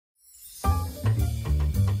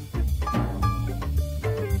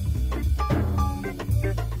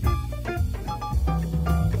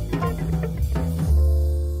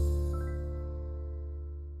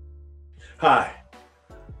Hi,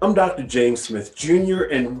 I'm Dr. James Smith Jr.,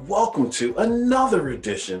 and welcome to another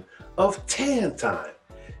edition of T.A.N Time.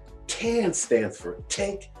 T.A.N stands for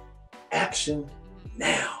Take Action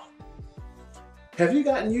Now. Have you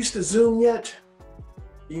gotten used to Zoom yet?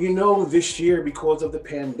 You know, this year, because of the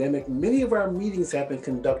pandemic, many of our meetings have been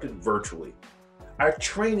conducted virtually. Our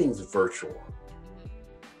training's virtual.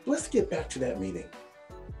 Let's get back to that meeting.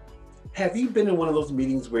 Have you been in one of those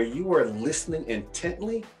meetings where you are listening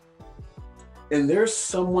intently and there's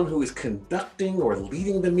someone who is conducting or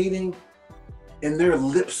leading the meeting and their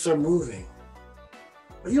lips are moving,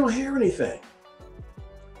 but you don't hear anything?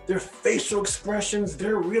 Their facial expressions,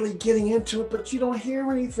 they're really getting into it, but you don't hear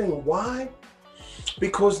anything. Why?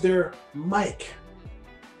 Because their mic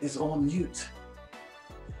is on mute.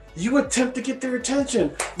 You attempt to get their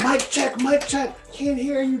attention. Mic check, can't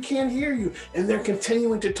hear you. And they're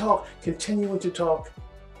continuing to talk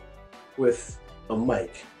with a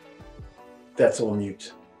mic that's on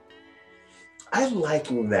mute. I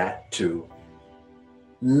liken that to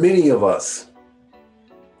many of us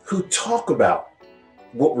who talk about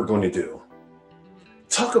what we're going to do,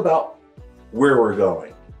 talk about where we're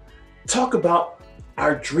going, talk about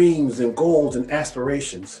our dreams and goals and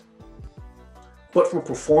aspirations. But from a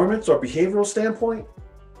performance or behavioral standpoint,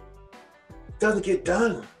 it doesn't get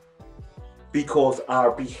done because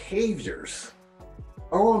our behaviors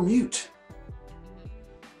are on mute.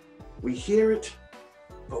 We hear it,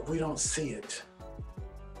 but we don't see it.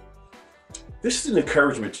 This is an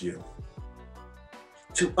encouragement to you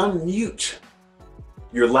to unmute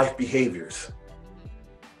your life behaviors,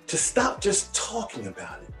 to stop just talking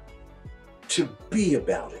about it, to be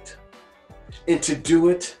about it, and to do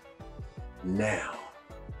it now.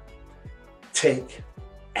 Take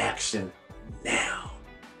action now.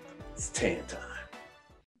 It's T.A.N time.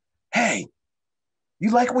 Hey, you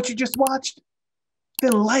like what you just watched?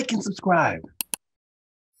 Then like and subscribe.